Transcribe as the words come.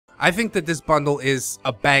I think that this bundle is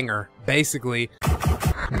a banger, basically.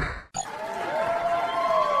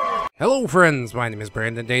 Hello friends, my name is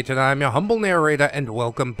Brandon Dayton, I'm your humble narrator, and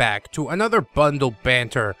welcome back to another bundle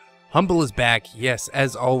banter. Humble is back, yes,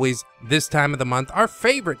 as always, this time of the month, our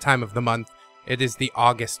favorite time of the month. It is the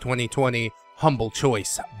August 2020 Humble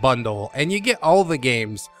Choice bundle, and you get all the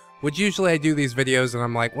games, which usually I do these videos and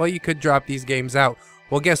I'm like, well, you could drop these games out.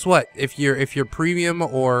 Well, guess what? If you're premium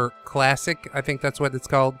or classic, I think that's what it's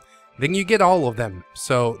called, then you get all of them.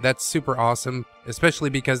 So that's super awesome, especially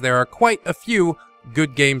because there are quite a few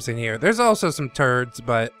good games in here. There's also some turds,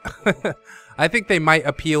 but I think they might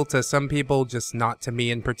appeal to some people, just not to me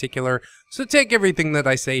in particular. So take everything that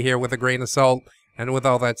I say here with a grain of salt. And with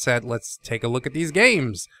all that said, let's take a look at these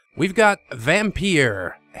games. We've got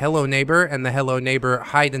Vampire, Hello Neighbor, and the Hello Neighbor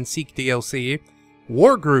Hide and Seek DLC.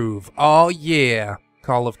 Wargroove, oh yeah.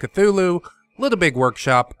 Call of Cthulhu, Little Big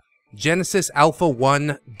Workshop, Genesis Alpha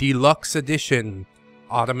 1 Deluxe Edition,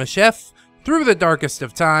 Automa Chef, Through the Darkest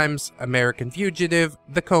of Times, American Fugitive,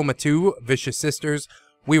 The Coma 2, Vicious Sisters,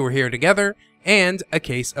 We Were Here Together, and A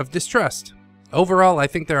Case of Distrust. Overall, I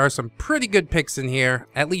think there are some pretty good picks in here.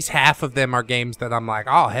 At least half of them are games that I'm like,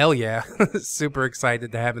 oh, hell yeah. Super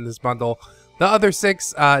excited to have in this bundle. The other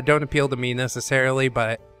 6 don't appeal to me necessarily,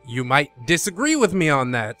 but you might disagree with me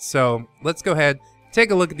on that. So let's go ahead,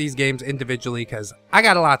 take a look at these games individually, because I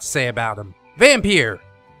got a lot to say about them. Vampire.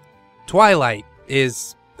 Twilight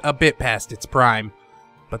is a bit past its prime,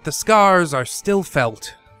 but the scars are still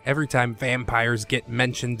felt every time vampires get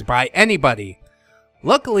mentioned by anybody.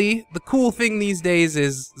 Luckily, the cool thing these days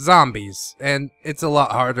is zombies, and it's a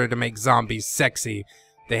lot harder to make zombies sexy.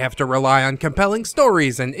 They have to rely on compelling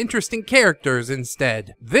stories and interesting characters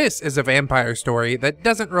instead. This is a vampire story that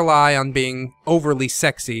doesn't rely on being overly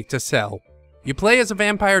sexy to sell. You play as a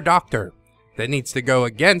vampire doctor that needs to go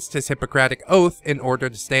against his Hippocratic oath in order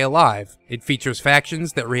to stay alive. It features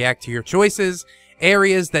factions that react to your choices,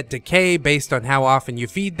 areas that decay based on how often you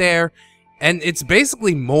feed there, and it's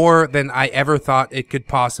basically more than I ever thought it could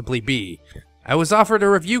possibly be. I was offered a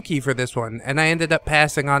review key for this one, and I ended up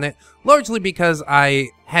passing on it, largely because I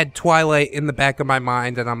had Twilight in the back of my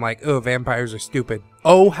mind, and I'm like, oh, vampires are stupid.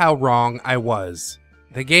 Oh, how wrong I was.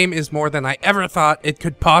 The game is more than I ever thought it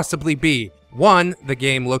could possibly be. 1, the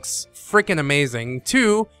game looks freaking amazing.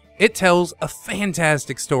 2, it tells a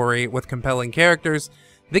fantastic story with compelling characters.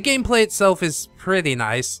 The gameplay itself is pretty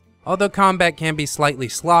nice, although combat can be slightly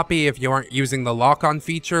sloppy if you aren't using the lock-on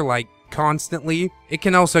feature like constantly. It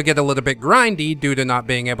can also get a little bit grindy due to not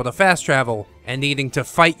being able to fast travel and needing to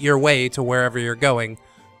fight your way to wherever you're going.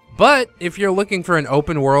 But if you're looking for an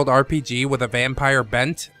open world RPG with a vampire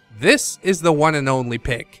bent, this is the one and only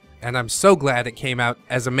pick, and I'm so glad it came out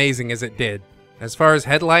as amazing as it did. As far as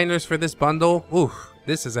headliners for this bundle, ooh,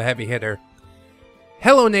 this is a heavy hitter.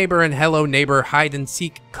 Hello Neighbor and Hello Neighbor Hide and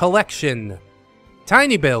Seek Collection.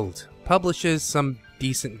 Tiny Build publishes some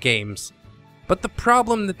decent games, but the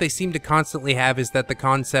problem that they seem to constantly have is that the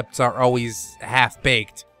concepts are always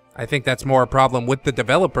half-baked. I think that's more a problem with the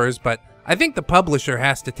developers, but I think the publisher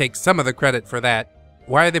has to take some of the credit for that.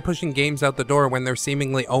 Why are they pushing games out the door when they're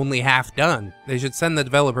seemingly only half done? They should send the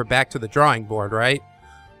developer back to the drawing board, right?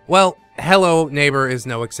 Well, Hello Neighbor is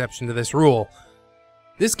no exception to this rule.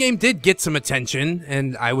 This game did get some attention,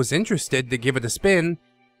 and I was interested to give it a spin,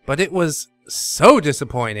 but it was so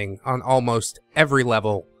disappointing on almost every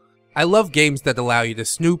level. I love games that allow you to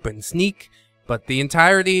snoop and sneak, but the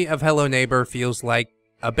entirety of Hello Neighbor feels like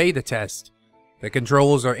a beta test. The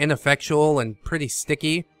controls are ineffectual and pretty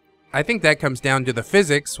sticky. I think that comes down to the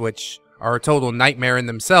physics, which are a total nightmare in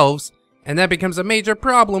themselves, and that becomes a major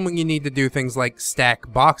problem when you need to do things like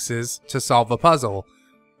stack boxes to solve a puzzle.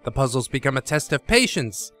 The puzzles become a test of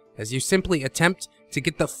patience, as you simply attempt to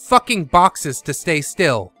get the fucking boxes to stay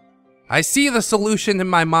still. I see the solution in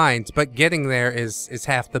my mind, but getting there is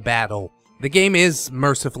half the battle. The game is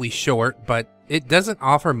mercifully short, but it doesn't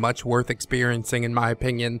offer much worth experiencing in my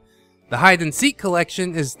opinion. The Hide and Seek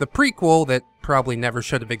collection is the prequel that probably never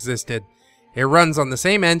should have existed. It runs on the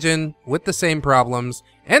same engine, with the same problems,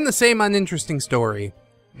 and the same uninteresting story.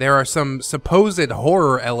 There are some supposed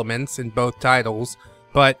horror elements in both titles,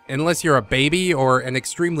 but unless you're a baby or an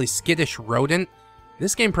extremely skittish rodent,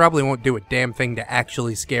 this game probably won't do a damn thing to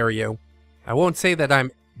actually scare you. I won't say that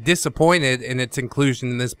I'm disappointed in its inclusion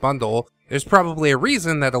in this bundle. There's probably a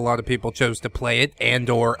reason that a lot of people chose to play it and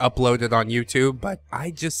or upload it on YouTube, but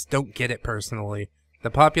I just don't get it personally. The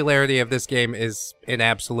popularity of this game is an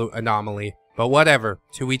absolute anomaly, but whatever,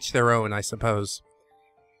 to each their own, I suppose.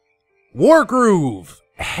 Wargroove!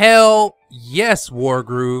 Hell yes,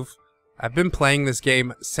 Wargroove! I've been playing this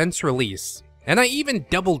game since release, and I even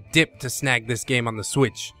double dipped to snag this game on the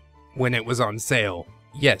Switch. when it was on sale.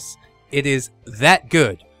 Yes, it is that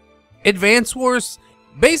good. Advance Wars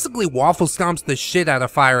basically waffle stomps the shit out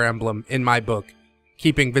of Fire Emblem in my book.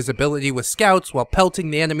 Keeping visibility with scouts while pelting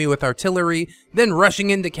the enemy with artillery, then rushing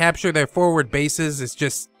in to capture their forward bases is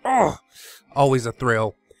just, always a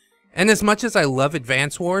thrill. And as much as I love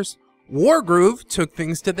Advance Wars, Wargroove took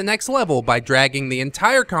things to the next level by dragging the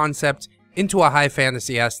entire concept into a high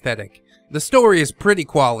fantasy aesthetic. The story is pretty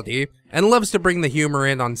quality, and loves to bring the humor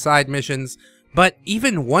in on side missions, but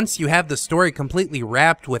even once you have the story completely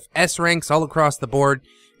wrapped with S ranks all across the board,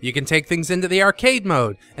 you can take things into the arcade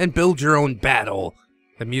mode and build your own battle.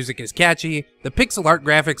 The music is catchy, the pixel art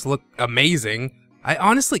graphics look amazing. I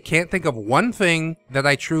honestly can't think of one thing that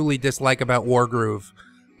I truly dislike about Wargroove.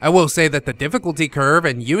 I will say that the difficulty curve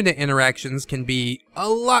and unit interactions can be a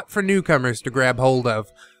lot for newcomers to grab hold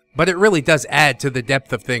of, but it really does add to the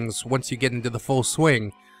depth of things once you get into the full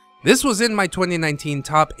swing. This was in my 2019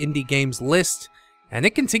 top indie games list, and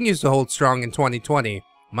it continues to hold strong in 2020.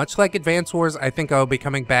 Much like Advance Wars, I think I'll be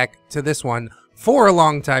coming back to this one for a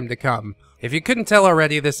long time to come. If you couldn't tell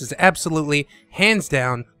already, this is absolutely, hands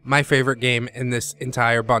down, my favorite game in this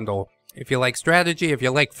entire bundle. If you like strategy, if you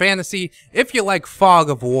like fantasy, if you like Fog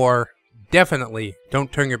of War, definitely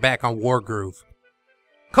don't turn your back on Wargroove.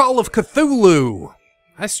 Call of Cthulhu!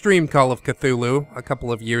 I streamed Call of Cthulhu a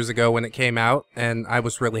couple of years ago when it came out, and I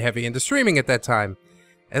was really heavy into streaming at that time.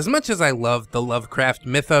 As much as I loved the Lovecraft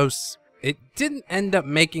mythos, it didn't end up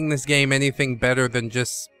making this game anything better than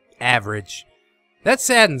just average. That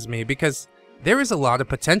saddens me because there is a lot of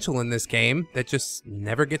potential in this game that just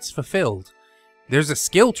never gets fulfilled. There's a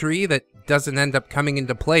skill tree that doesn't end up coming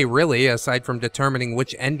into play really, aside from determining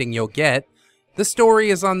which ending you'll get. The story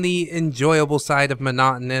is on the enjoyable side of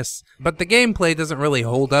monotonous, but the gameplay doesn't really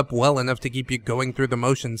hold up well enough to keep you going through the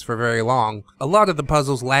motions for very long. A lot of the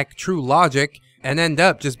puzzles lack true logic, and end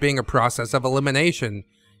up just being a process of elimination.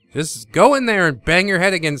 Just go in there and bang your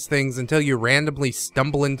head against things until you randomly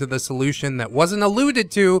stumble into the solution that wasn't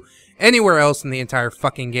alluded to anywhere else in the entire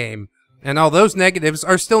fucking game. And all those negatives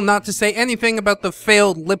are still not to say anything about the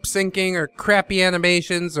failed lip-syncing or crappy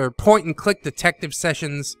animations or point-and-click detective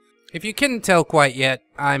sessions. If you couldn't tell quite yet,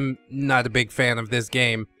 I'm not a big fan of this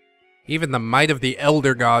game. Even the might of the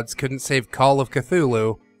Elder Gods couldn't save Call of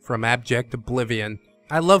Cthulhu from abject oblivion.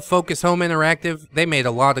 I love Focus Home Interactive. They made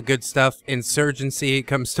a lot of good stuff. Insurgency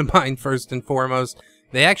comes to mind first and foremost.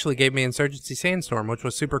 They actually gave me Insurgency Sandstorm, which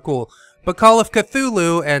was super cool. But Call of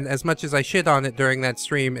Cthulhu, and as much as I shit on it during that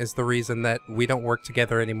stream, is the reason that we don't work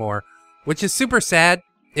together anymore. Which is super sad.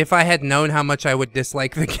 If I had known how much I would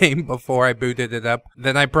dislike the game before I booted it up,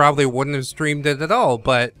 then I probably wouldn't have streamed it at all,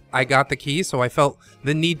 but I got the key, so I felt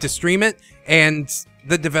the need to stream it, and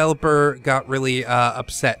the developer got really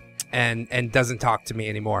upset and doesn't talk to me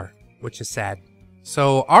anymore, which is sad.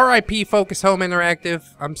 So RIP Focus Home Interactive,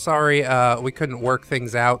 I'm sorry we couldn't work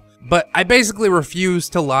things out, but I basically refuse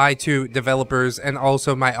to lie to developers and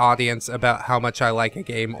also my audience about how much I like a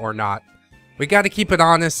game or not. We gotta keep it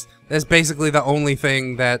honest. That's basically the only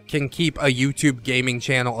thing that can keep a YouTube gaming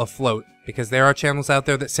channel afloat, because there are channels out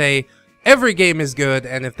there that say every game is good,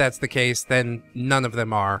 and if that's the case, then none of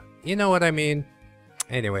them are. You know what I mean?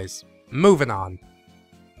 Anyways, moving on.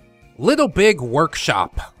 Little Big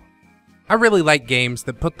Workshop. I really like games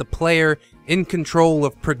that put the player in control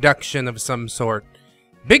of production of some sort.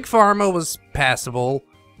 Big Pharma was passable.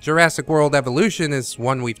 Jurassic World Evolution is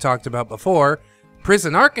one we've talked about before.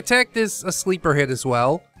 Prison Architect is a sleeper hit as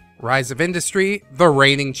well. Rise of Industry, the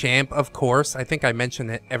reigning champ, of course. I think I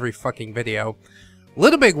mention it every fucking video.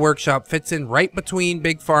 Little Big Workshop fits in right between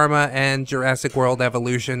Big Pharma and Jurassic World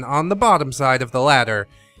Evolution on the bottom side of the ladder.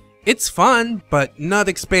 It's fun, but not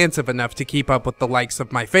expansive enough to keep up with the likes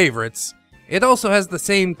of my favorites. It also has the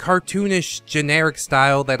same cartoonish, generic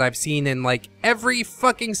style that I've seen in like every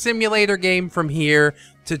fucking simulator game from here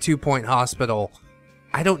to 2 Point Hospital.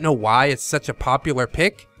 I don't know why it's such a popular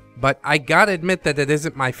pick, but I gotta admit that it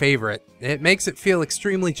isn't my favorite. It makes it feel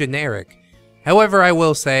extremely generic. However, I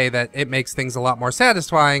will say that it makes things a lot more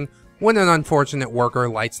satisfying when an unfortunate worker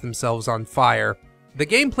lights themselves on fire. The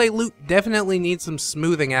gameplay loop definitely needs some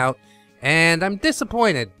smoothing out, and I'm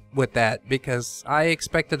disappointed with that because I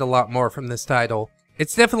expected a lot more from this title.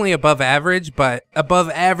 It's definitely above average, but above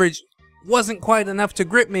average wasn't quite enough to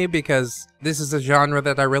grip me because this is a genre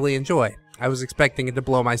that I really enjoy. I was expecting it to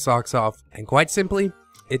blow my socks off, and quite simply,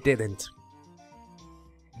 it didn't.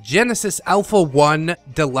 Genesis Alpha 1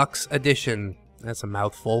 Deluxe Edition. That's a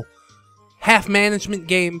mouthful. Half management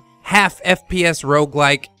game, half FPS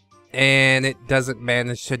roguelike, and it doesn't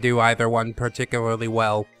manage to do either one particularly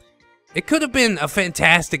well. It could have been a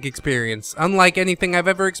fantastic experience, unlike anything I've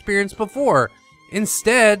ever experienced before.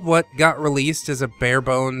 Instead, what got released is a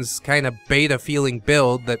bare-bones, kind of beta-feeling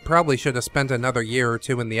build that probably should have spent another year or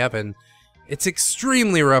two in the oven. It's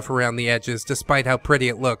extremely rough around the edges, despite how pretty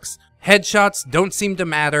it looks. Headshots don't seem to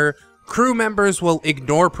matter, crew members will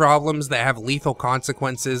ignore problems that have lethal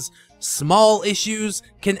consequences, small issues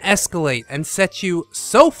can escalate and set you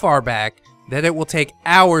so far back that it will take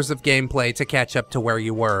hours of gameplay to catch up to where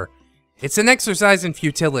you were. It's an exercise in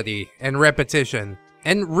futility and repetition.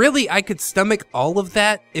 And really, I could stomach all of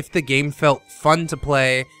that if the game felt fun to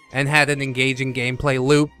play and had an engaging gameplay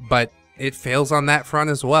loop, but it fails on that front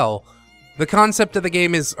as well. The concept of the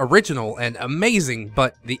game is original and amazing,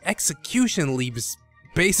 but the execution leaves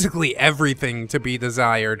basically everything to be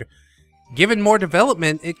desired. Given more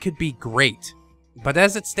development, it could be great, but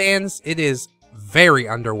as it stands, it is very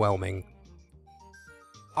underwhelming.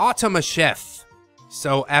 Automa Chef.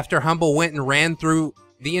 So after Humble went and ran through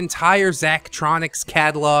the entire Zachtronics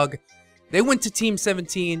catalog, they went to Team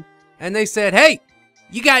 17 and they said, "Hey,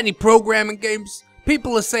 you got any programming games?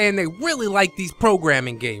 People are saying they really like these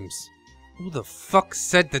programming games." Who the fuck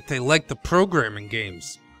said that they like the programming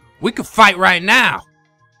games? We could fight right now!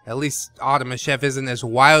 At least Automa Chef isn't as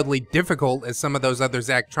wildly difficult as some of those other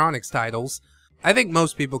Zachtronics titles. I think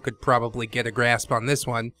most people could probably get a grasp on this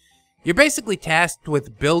one. You're basically tasked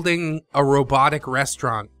with building a robotic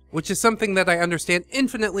restaurant, which is something that I understand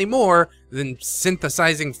infinitely more than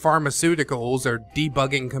synthesizing pharmaceuticals or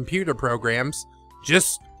debugging computer programs.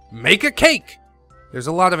 Just make a cake! There's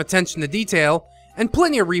a lot of attention to detail, and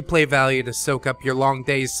plenty of replay value to soak up your long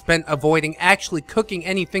days spent avoiding actually cooking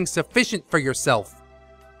anything sufficient for yourself.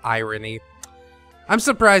 Irony. I'm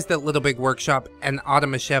surprised that Little Big Workshop and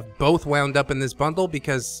Automa Chef both wound up in this bundle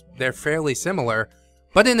because they're fairly similar,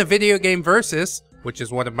 but in a video game versus, which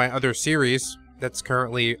is one of my other series that's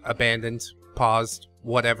currently abandoned, paused,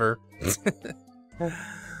 whatever.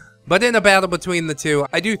 But in a battle between the two,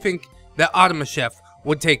 I do think that Automa Chef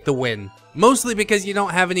would take the win. Mostly because you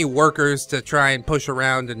don't have any workers to try and push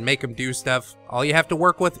around and make them do stuff. All you have to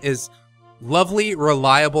work with is lovely,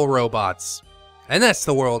 reliable robots. And that's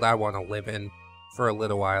the world I want to live in. For a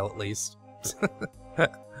little while, at least.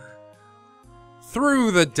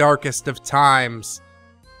 Through the darkest of times.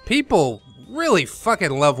 People really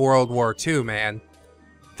fucking love World War II, man.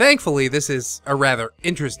 Thankfully, this is a rather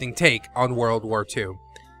interesting take on World War II.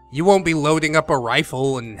 You won't be loading up a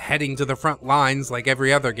rifle and heading to the front lines like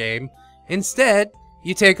every other game. Instead,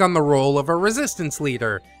 you take on the role of a resistance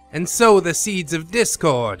leader and sow the seeds of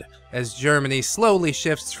discord as Germany slowly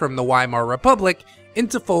shifts from the Weimar Republic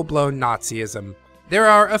into full-blown Nazism. There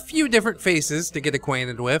are a few different faces to get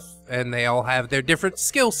acquainted with, and they all have their different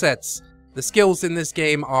skill sets. The skills in this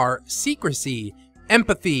game are secrecy,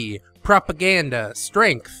 empathy, propaganda,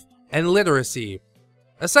 strength, and literacy.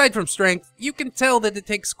 Aside from strength, you can tell that it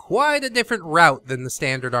takes quite a different route than the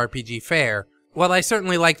standard RPG fare. While I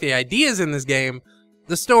certainly like the ideas in this game,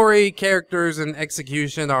 the story, characters, and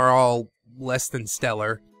execution are all less than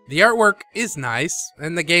stellar. The artwork is nice,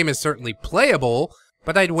 and the game is certainly playable,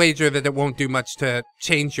 but I'd wager that it won't do much to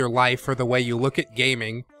change your life or the way you look at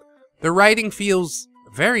gaming. The writing feels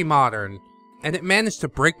very modern, and it managed to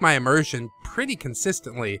break my immersion pretty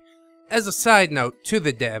consistently. As a side note to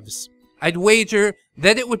the devs, I'd wager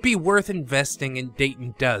that it would be worth investing in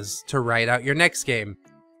Dayton Does to write out your next game.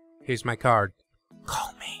 Here's my card.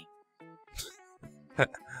 Call me.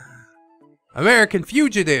 American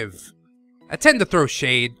Fugitive. I tend to throw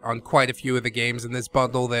shade on quite a few of the games in this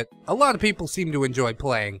bundle that a lot of people seem to enjoy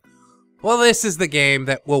playing. Well, this is the game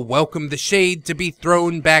that will welcome the shade to be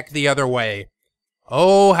thrown back the other way.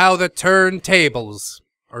 Oh, how the turntables,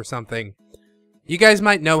 or something. You guys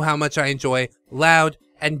might know how much I enjoy loud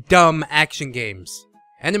and dumb action games.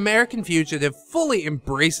 And American Fugitive fully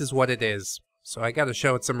embraces what it is, so I gotta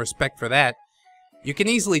show it some respect for that. You can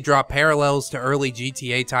easily draw parallels to early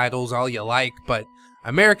GTA titles all you like, but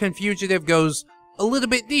American Fugitive goes a little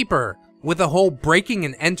bit deeper, with a whole breaking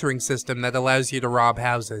and entering system that allows you to rob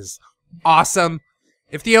houses. Awesome!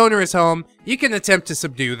 If the owner is home, you can attempt to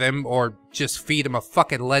subdue them, or just feed them a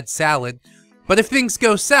fucking lead salad. But if things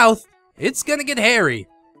go south, it's gonna get hairy.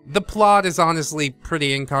 The plot is honestly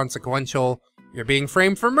pretty inconsequential. You're being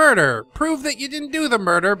framed for murder. Prove that you didn't do the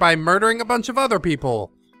murder by murdering a bunch of other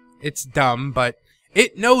people. It's dumb, but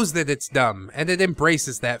it knows that it's dumb, and it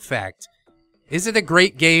embraces that fact. Is it a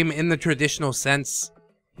great game in the traditional sense?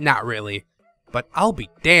 Not really. But I'll be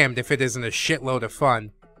damned if it isn't a shitload of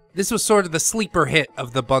fun. This was sort of the sleeper hit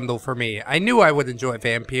of the bundle for me. I knew I would enjoy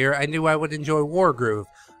Vampire, I knew I would enjoy Wargroove.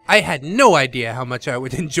 I had no idea how much I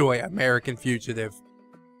would enjoy American Fugitive.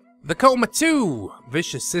 The Coma 2,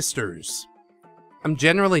 Vicious Sisters. I'm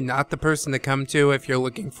generally not the person to come to if you're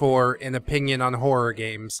looking for an opinion on horror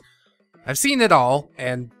games. I've seen it all,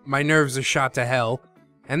 and my nerves are shot to hell,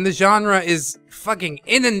 and the genre is fucking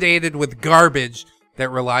inundated with garbage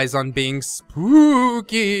that relies on being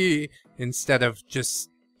spooky instead of just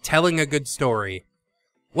telling a good story.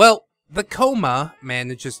 Well, The Coma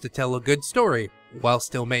manages to tell a good story while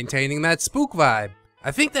still maintaining that spook vibe.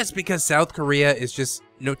 I think that's because South Korea is just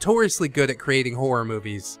notoriously good at creating horror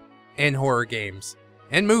movies, and horror games,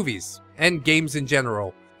 and movies, and games in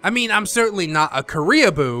general. I mean, I'm certainly not a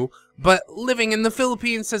Korea-boo, but living in the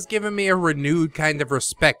Philippines has given me a renewed kind of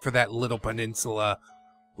respect for that little peninsula.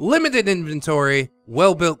 Limited inventory,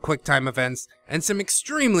 well-built quick-time events, and some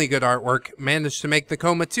extremely good artwork managed to make The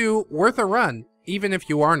Coma 2 worth a run, even if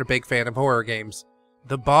you aren't a big fan of horror games.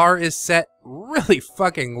 The bar is set really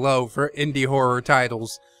fucking low for indie horror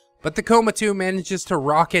titles, but The Coma 2 manages to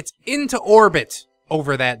rocket into orbit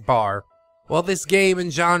over that bar. While this game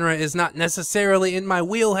and genre is not necessarily in my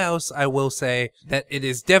wheelhouse, I will say that it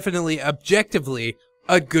is definitely objectively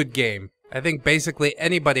a good game. I think basically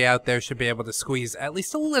anybody out there should be able to squeeze at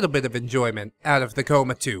least a little bit of enjoyment out of The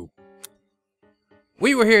Coma 2.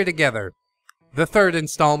 We Were Here Together, the third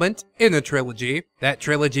installment in a trilogy, that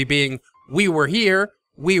trilogy being We Were Here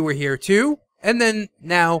Too, and then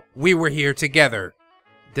now We Were Here Together.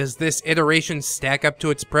 Does this iteration stack up to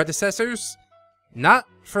its predecessors? Not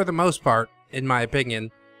for the most part, in my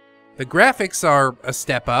opinion. The graphics are a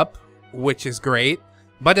step up, which is great,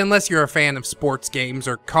 but unless you're a fan of sports games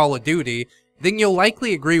or Call of Duty, then you'll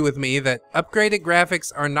likely agree with me that upgraded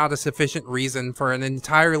graphics are not a sufficient reason for an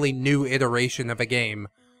entirely new iteration of a game.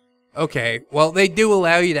 Okay, well, they do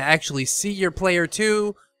allow you to actually see your player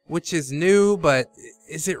too, which is new, but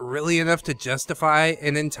is it really enough to justify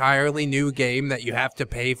an entirely new game that you have to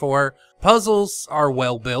pay for? Puzzles are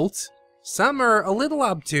well built. Some are a little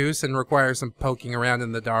obtuse and require some poking around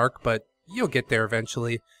in the dark, but you'll get there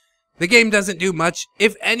eventually. The game doesn't do much,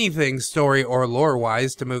 if anything, story or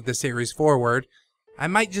lore-wise to move the series forward. I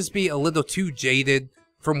might just be a little too jaded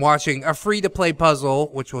from watching a free-to-play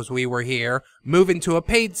puzzle, which was We Were Here, move into a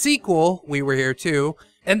paid sequel, We Were Here Too,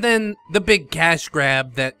 and then the big cash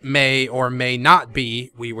grab that may or may not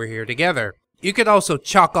be We Were Here Together. You could also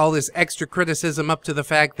chalk all this extra criticism up to the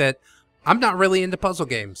fact that I'm not really into puzzle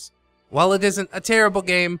games. While it isn't a terrible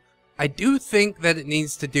game, I do think that it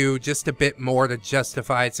needs to do just a bit more to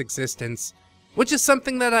justify its existence, which is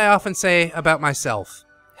something that I often say about myself,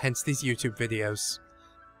 hence these YouTube videos.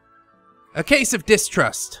 A case of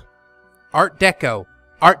distrust. Art Deco.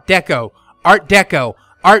 Art Deco. Art Deco.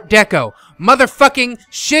 Art Deco. Motherfucking,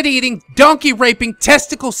 shit-eating, donkey-raping,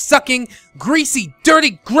 testicle-sucking, greasy,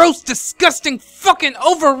 dirty, gross, disgusting, fucking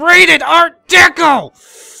overrated Art Deco!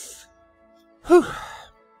 Whew.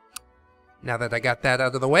 Now that I got that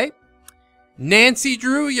out of the way, Nancy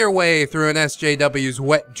Drew your way through an SJW's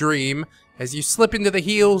wet dream as you slip into the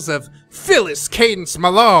heels of Phyllis Cadence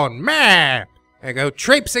Malone, man, and go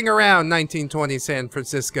traipsing around 1920 San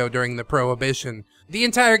Francisco during the Prohibition. The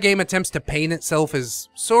entire game attempts to paint itself as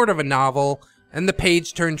sort of a novel, and the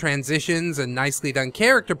page-turn transitions and nicely done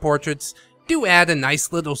character portraits do add a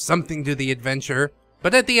nice little something to the adventure.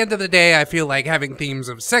 But at the end of the day, I feel like having themes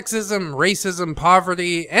of sexism, racism,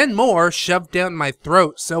 poverty, and more shoved down my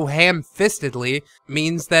throat so ham-fistedly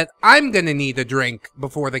means that I'm gonna need a drink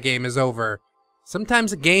before the game is over.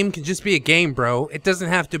 Sometimes a game can just be a game, bro. It doesn't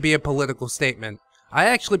have to be a political statement. I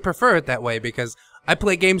actually prefer it that way because I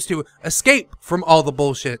play games to escape from all the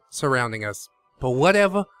bullshit surrounding us. But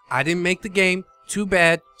whatever, I didn't make the game. Too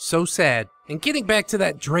bad, so sad. And getting back to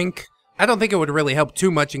that drink, I don't think it would really help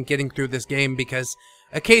too much in getting through this game because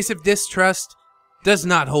a case of distrust does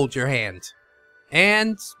not hold your hand.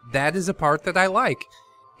 And that is a part that I like.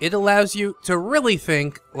 It allows you to really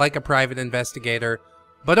think like a private investigator,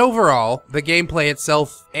 but overall, the gameplay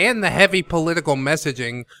itself and the heavy political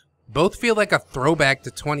messaging both feel like a throwback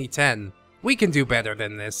to 2010. We can do better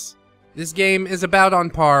than this. This game is about on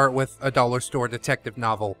par with a dollar store detective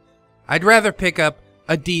novel. I'd rather pick up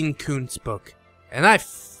a Dean Koontz book, and I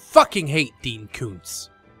fucking hate Dean Koontz.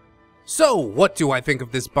 So, what do I think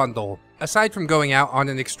of this bundle? Aside from going out on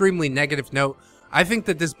an extremely negative note, I think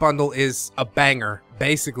that this bundle is a banger,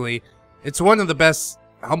 basically. It's one of the best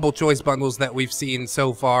Humble Choice bundles that we've seen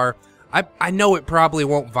so far. I know it probably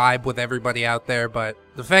won't vibe with everybody out there, but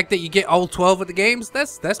the fact that you get all 12 of the games,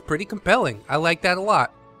 that's pretty compelling. I like that a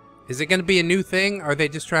lot. Is it going to be a new thing? Are they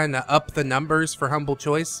just trying to up the numbers for Humble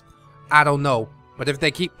Choice? I don't know. But if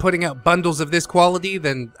they keep putting out bundles of this quality,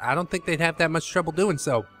 then I don't think they'd have that much trouble doing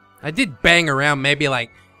so. I did bang around maybe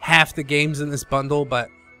like half the games in this bundle, but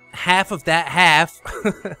half of that half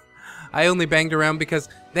I only banged around because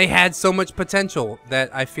they had so much potential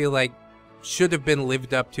that I feel like should have been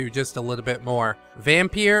lived up to just a little bit more.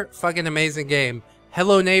 Vampire, fucking amazing game.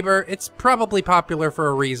 Hello Neighbor, it's probably popular for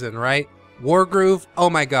a reason, right? Wargroove, oh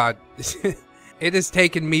my god. It has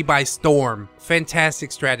taken me by storm.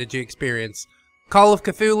 Fantastic strategy experience. Call of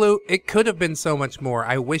Cthulhu, it could have been so much more.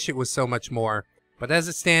 I wish it was so much more. But as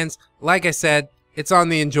it stands, like I said, it's on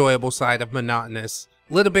the enjoyable side of monotonous.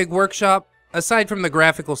 Little Big Workshop, aside from the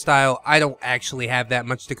graphical style, I don't actually have that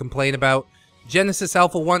much to complain about. Genesis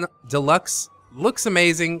Alpha 1 Deluxe looks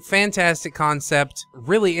amazing, fantastic concept,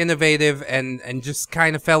 really innovative, and just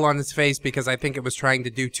kind of fell on its face because I think it was trying to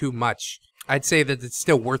do too much. I'd say that it's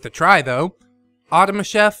still worth a try though. Automa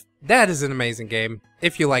Chef, that is an amazing game,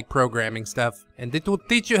 if you like programming stuff. And it will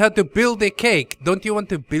teach you how to build a cake. Don't you want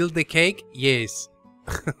to build a cake? Yes.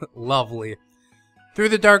 Lovely. Through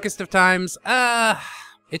the Darkest of Times,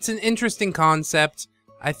 it's an interesting concept.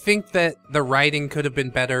 I think that the writing could have been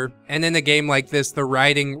better, and in a game like this, the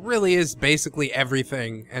writing really is basically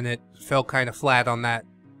everything, and it fell kind of flat on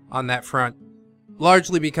that front.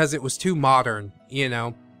 Largely because it was too modern, you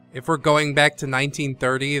know. If we're going back to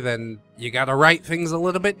 1930, then you gotta write things a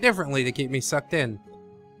little bit differently to keep me sucked in.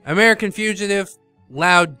 American Fugitive,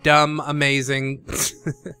 loud, dumb, amazing.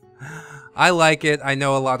 I like it. I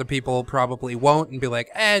know a lot of people probably won't and be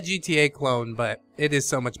like, GTA clone, but it is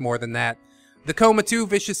so much more than that. The Coma 2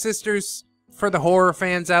 Vicious Sisters, for the horror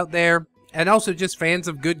fans out there, and also just fans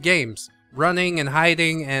of good games. Running and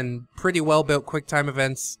hiding and pretty well-built quick-time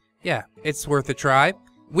events. Yeah, it's worth a try.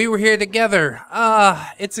 We Were Here Together.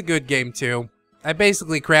 It's a good game too. I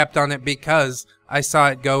basically crapped on it because I saw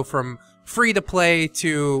it go from free-to-play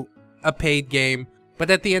to a paid game. But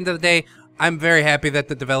at the end of the day, I'm very happy that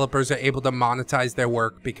the developers are able to monetize their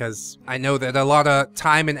work because I know that a lot of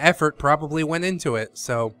time and effort probably went into it,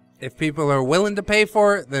 so if people are willing to pay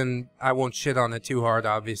for it, then I won't shit on it too hard,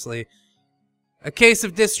 obviously. A Case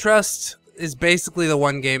of Distrust is basically the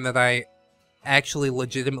one game that I actually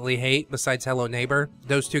legitimately hate, besides Hello Neighbor.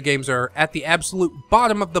 Those two games are at the absolute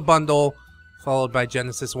bottom of the bundle, followed by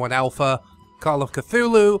Genesis 1 Alpha, Call of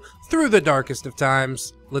Cthulhu, Through the Darkest of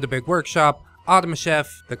Times, Little Big Workshop, Automa Chef,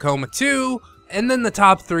 The Coma 2, and then the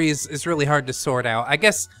top three is really hard to sort out. I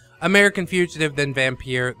guess American Fugitive, then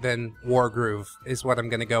Vampire, then Wargroove is what I'm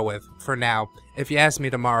gonna go with for now. If you ask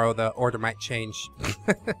me tomorrow, the order might change.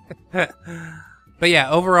 But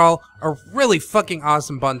yeah, overall, a really fucking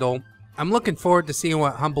awesome bundle. I'm looking forward to seeing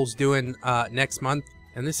what Humble's doing next month.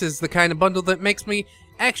 And this is the kind of bundle that makes me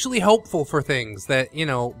actually hopeful for things that, you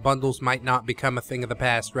know, bundles might not become a thing of the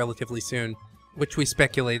past relatively soon, which we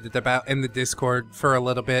speculated about in the Discord for a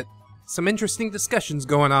little bit. Some interesting discussions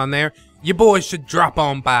going on there. You boys should drop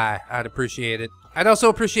on by. I'd appreciate it. I'd also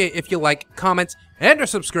appreciate if you like, comment, and or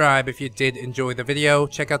subscribe if you did enjoy the video.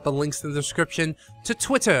 Check out the links in the description to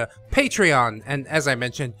Twitter, Patreon, and as I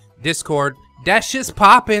mentioned, Discord. That shit's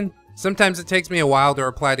poppin'. Sometimes it takes me a while to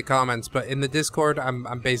reply to comments, but in the Discord,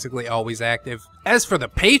 I'm basically always active. As for the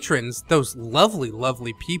patrons, those lovely,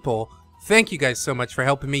 lovely people, thank you guys so much for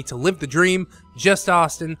helping me to live the dream. Just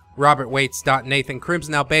Austin, Robert Waits, Nathan,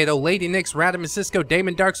 Crimson Albedo, Lady Nix, Radam Cisco,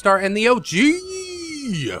 Damon Darkstar, and the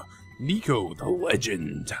OG, Nico the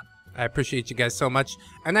Legend. I appreciate you guys so much,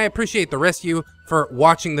 and I appreciate the rest of you for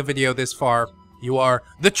watching the video this far. You are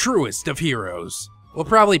the truest of heroes. We'll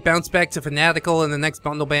probably bounce back to Fanatical in the next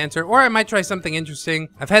bundle banter, or I might try something interesting.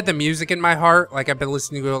 I've had the music in my heart, like I've been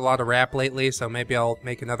listening to a lot of rap lately, so maybe I'll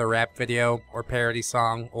make another rap video, or parody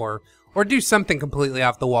song, or do something completely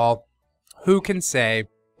off the wall. Who can say?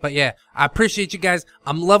 But yeah, I appreciate you guys.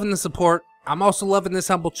 I'm loving the support. I'm also loving this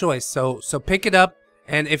humble choice, so pick it up.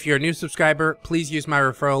 And if you're a new subscriber, please use my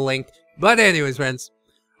referral link. But anyways, friends,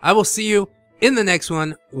 I will see you in the next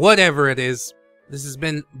one, whatever it is. This has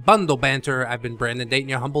been Bundle Banter. I've been Brandon Dayton,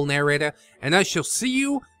 your humble narrator, and I shall see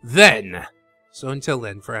you then. So until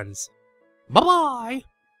then, friends, bye-bye.